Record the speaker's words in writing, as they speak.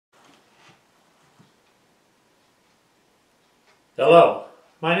Hello,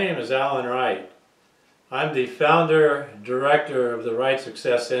 my name is Alan Wright. I'm the founder, director of the Wright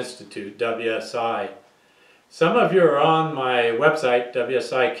Success Institute, WSI. Some of you are on my website,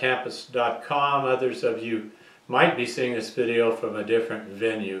 wsicampus.com. Others of you might be seeing this video from a different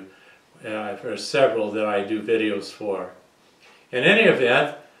venue. There are several that I do videos for. In any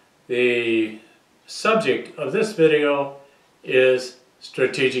event, the subject of this video is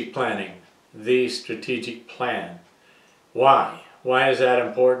strategic planning, the strategic plan. Why? Why is that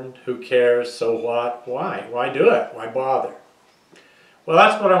important? Who cares? So what? Why? Why do it? Why bother? Well,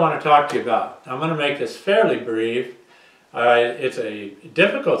 that's what I want to talk to you about. I'm going to make this fairly brief. It's a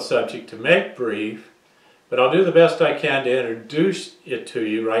difficult subject to make brief, but I'll do the best I can to introduce it to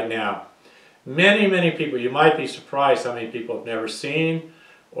you right now. Many people, you might be surprised how many people have never seen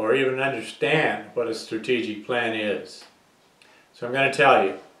or even understand what a strategic plan is. So I'm going to tell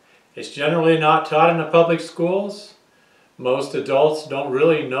you, it's generally not taught in the public schools. Most adults don't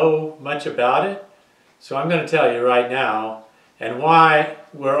really know much about it. So I'm going to tell you right now, and why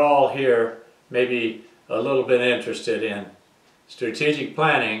we're all here maybe a little bit interested in strategic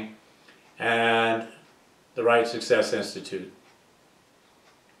planning and the Wright Success Institute.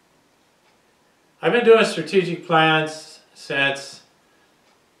 I've been doing strategic plans since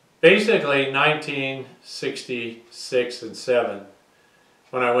basically 1966 and 7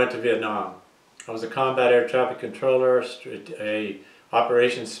 when I went to Vietnam. I was a combat air traffic controller, a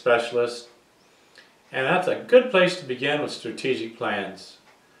operations specialist, and that's a good place to begin with strategic plans.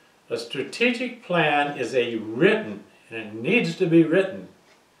 A strategic plan is a written, and it needs to be written.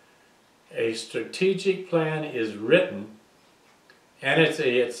 A strategic plan is written, and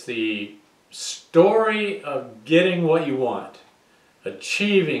it's the story of getting what you want,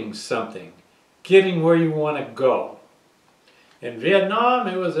 achieving something, getting where you want to go. In Vietnam,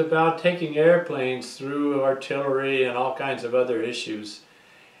 it was about taking airplanes through artillery and all kinds of other issues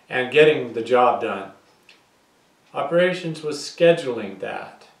and getting the job done. Operations was scheduling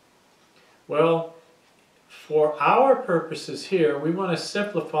that. Well, for our purposes here, we want to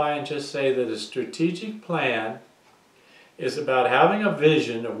simplify and just say that a strategic plan is about having a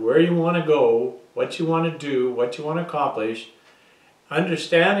vision of where you want to go, what you want to do, what you want to accomplish,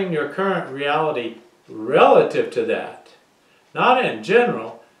 understanding your current reality relative to that. Not in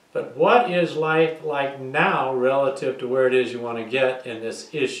general, but what is life like now relative to where it is you want to get in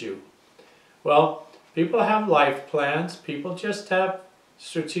this issue? Well, people have life plans. People just have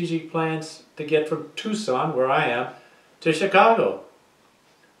strategic plans to get from Tucson, where I am, to Chicago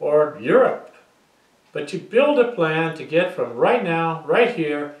or Europe. But you build a plan to get from right now, right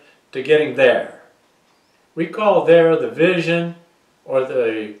here, to getting there. We call there the vision or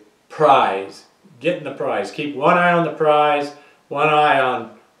the prize. Getting the prize. Keep one eye on the prize, one eye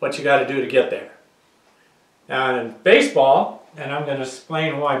on what you got to do to get there. Now in baseball, and I'm going to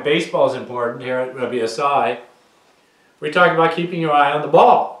explain why baseball is important here at WSI, we talk about keeping your eye on the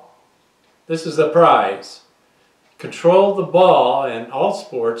ball. This is the prize. Control the ball in all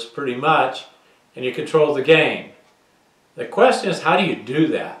sports pretty much, and you control the game. The question is, how do you do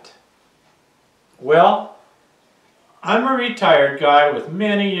that? Well, I'm a retired guy with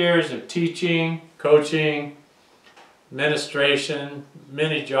many years of teaching, coaching, administration,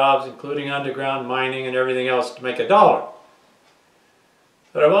 many jobs, including underground mining and everything else to make a dollar.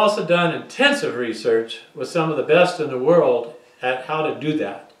 But I've also done intensive research with some of the best in the world at how to do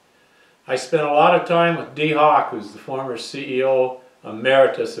that. I spent a lot of time with Dee Hock, who's the former CEO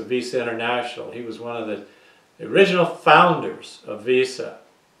Emeritus of Visa International. He was one of the original founders of Visa.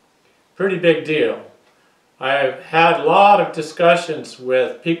 Pretty big deal. I've had a lot of discussions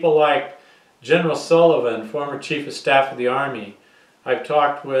with people like General Sullivan, former Chief of Staff of the Army. I've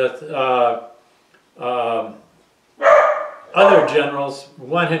talked with other generals,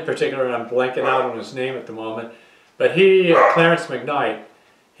 one in particular, and I'm blanking out on his name at the moment, but Clarence McKnight,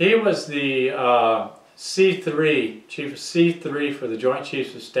 he was the C3, Chief of C3 for the Joint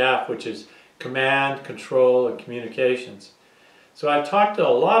Chiefs of Staff, which is Command, Control, and Communications. So I've talked to a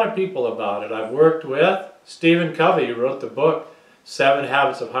lot of people about it. I've worked with Stephen Covey, who wrote the book, 7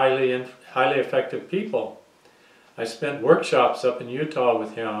 Habits of Highly Effective People. I spent workshops up in Utah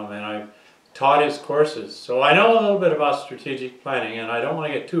with him, and I've taught his courses. So I know a little bit about strategic planning, and I don't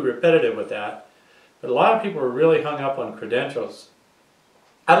want to get too repetitive with that. But a lot of people are really hung up on credentials.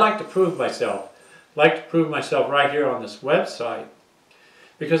 I'd like to prove myself. I'd like to prove myself right here on this website,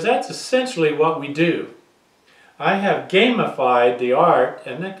 because that's essentially what we do. I have gamified the art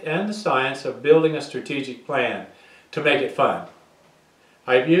and the science of building a strategic plan to make it fun.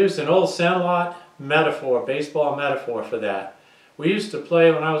 I've used an old Sandlot metaphor, baseball metaphor for that. We used to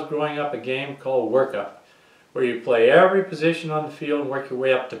play, when I was growing up, a game called Workup. where you play every position on the field and work your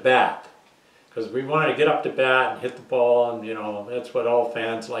way up to bat. Because we want to get up to bat and hit the ball, and you know, that's what all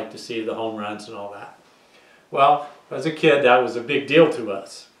fans like to see, the home runs and all that. Well, as a kid, that was a big deal to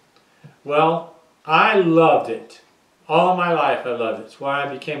us. Well, I loved it. All my life I loved it. It's why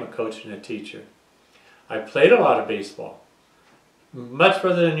I became a coach and a teacher. I played a lot of baseball, much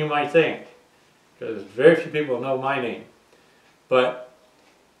further than you might think, because very few people know my name. But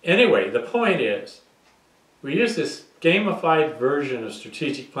anyway, the point is, we use this gamified version of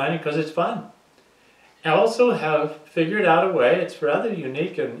strategic planning because it's fun. I also have figured out a way, it's rather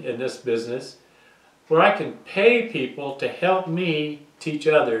unique in this business, where I can pay people to help me teach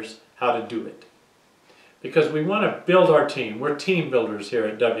others how to do it. Because we want to build our team. We're team builders here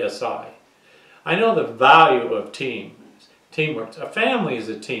at WSI. I know the value of teamwork. A family is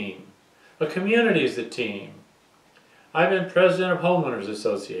a team. A community is a team. I've been president of homeowners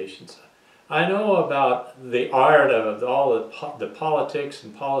associations. I know about the art of all the politics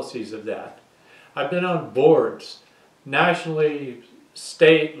and policies of that. I've been on boards, nationally,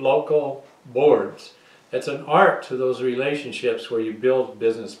 state, local boards. It's an art to those relationships where you build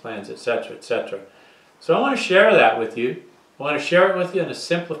business plans, etc., etc. So I want to share that with you. I want to share it with you in a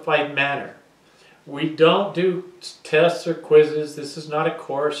simplified manner. We don't do tests or quizzes. This is not a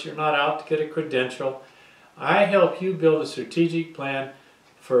course. You're not out to get a credential. I help you build a strategic plan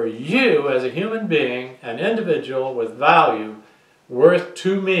for you as a human being, an individual with value, worth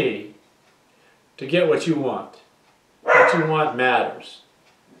to me, to get what you want. What you want matters.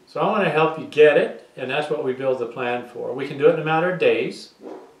 So I want to help you get it, and that's what we build the plan for. We can do it in a matter of days.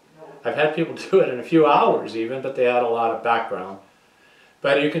 I've had people do it in a few hours even, but they add a lot of background.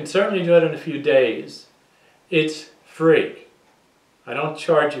 But you can certainly do it in a few days. It's free. I don't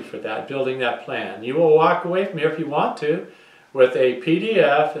charge you for that, building that plan. You will walk away from here if you want to with a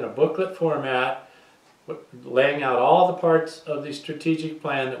PDF in a booklet format laying out all the parts of the strategic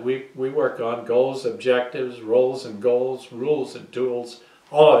plan that we work on, goals, objectives, roles and goals, rules and tools,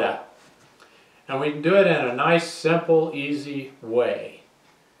 all of that. And we can do it in a nice, simple, easy way.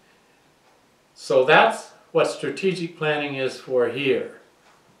 So that's what strategic planning is for here.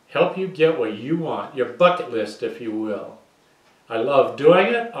 Help you get what you want, your bucket list, if you will. I love doing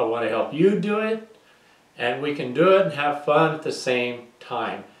it. I want to help you do it. And we can do it and have fun at the same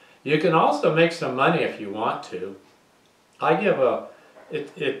time. You can also make some money if you want to. I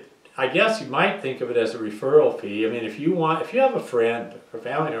guess you might think of it as a referral fee. I mean, if you have a friend or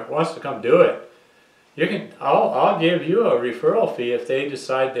family that wants to come do it, I'll give you a referral fee if they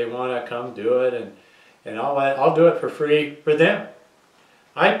decide they want to come do it, and I'll do it for free for them.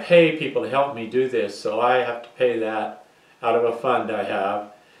 I pay people to help me do this, so I have to pay that out of a fund I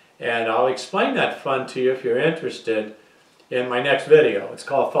have, and I'll explain that fund to you if you're interested in my next video. It's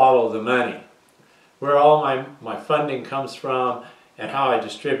called Follow the Money, where all my funding comes from and how I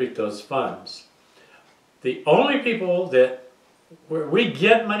distribute those funds. The only people that we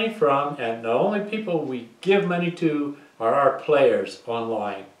get money from, and the only people we give money to, are our players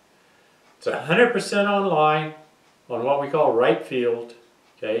online. It's 100% online on what we call Right Field.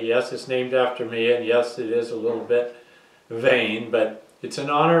 Okay, yes, it's named after me, and yes, it is a little bit vain, but it's in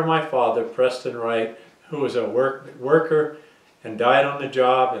honor of my father, Preston Wright, who was a worker and died on the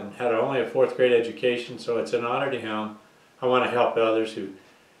job and had only a 4th grade education, so it's an honor to him. I want to help others who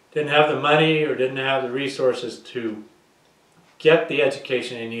didn't have the money or didn't have the resources to get the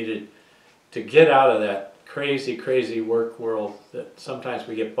education they needed to get out of that crazy, crazy work world that sometimes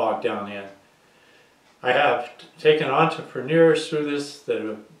we get bogged down in. I have taken entrepreneurs through this that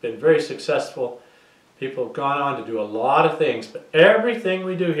have been very successful. People have gone on to do a lot of things, but everything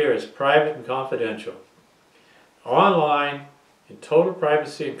we do here is private and confidential. Online, in total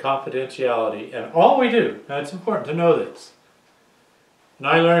privacy and confidentiality, and all we do, and it's important to know this, and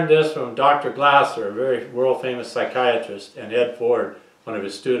I learned this from Dr. Glasser, a very world-famous psychiatrist, and Ed Ford, one of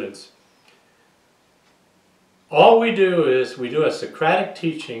his students. All we do is we do a Socratic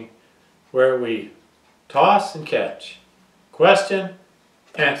teaching where we toss and catch. Question,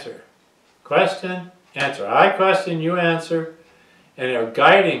 answer. Question, answer. I question, you answer, and they're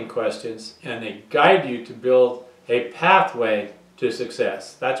guiding questions, and they guide you to build a pathway to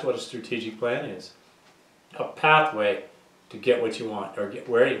success. That's what a strategic plan is. A pathway to get what you want, or get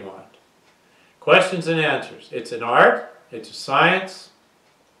where you want. Questions and answers. It's an art, it's a science.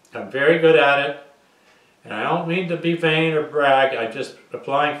 I'm very good at it. And I don't mean to be vain or brag, I'm just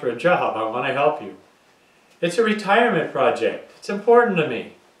applying for a job. I want to help you. It's a retirement project. It's important to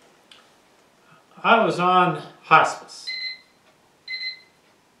me. I was on hospice.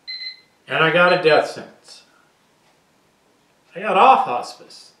 And I got a death sentence. I got off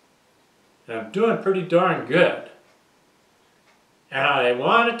hospice. and I'm doing pretty darn good. And I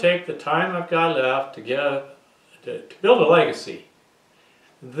want to take the time I've got left to build a legacy.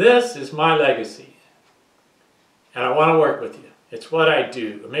 This is my legacy, and I want to work with you. It's what I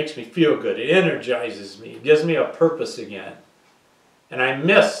do. It makes me feel good. It energizes me. It gives me a purpose again. And I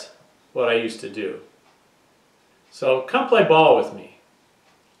miss what I used to do. So come play ball with me.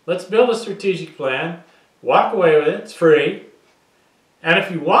 Let's build a strategic plan. Walk away with it. It's free. And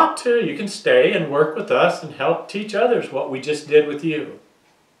if you want to, you can stay and work with us and help teach others what we just did with you.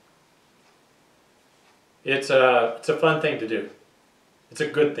 It's a fun thing to do. It's a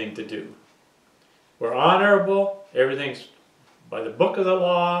good thing to do. We're honorable. Everything's by the book of the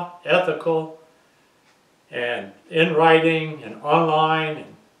law, ethical, and in writing and online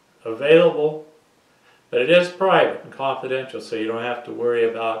and available. But it is private and confidential, so you don't have to worry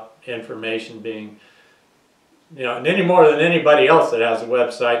about information being, any more than anybody else that has a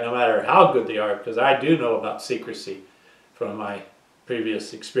website, no matter how good they are, because I do know about secrecy from my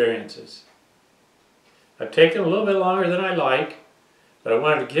previous experiences. I've taken a little bit longer than I like, but I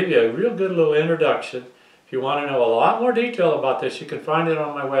wanted to give you a real good little introduction. If you want to know a lot more detail about this, you can find it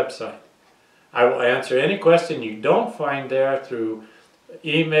on my website. I will answer any question you don't find there through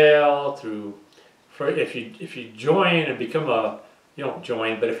email, if you join and become you don't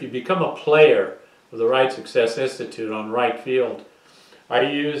join, but if you become a player of the Right Success Institute on Right Field, I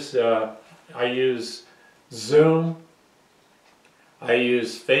use Zoom, I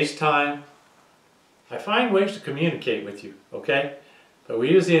use FaceTime. I find ways to communicate with you, okay? But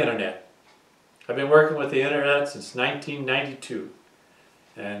we use the internet. I've been working with the internet since 1992.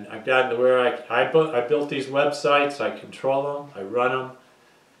 And I've gotten to where I built these websites, I control them, I run them,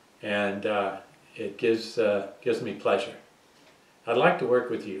 and it gives me pleasure. I'd like to work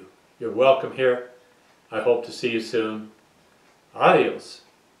with you. You're welcome here. I hope to see you soon. Adios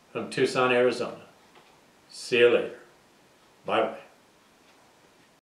from Tucson, Arizona. See you later. Bye-bye.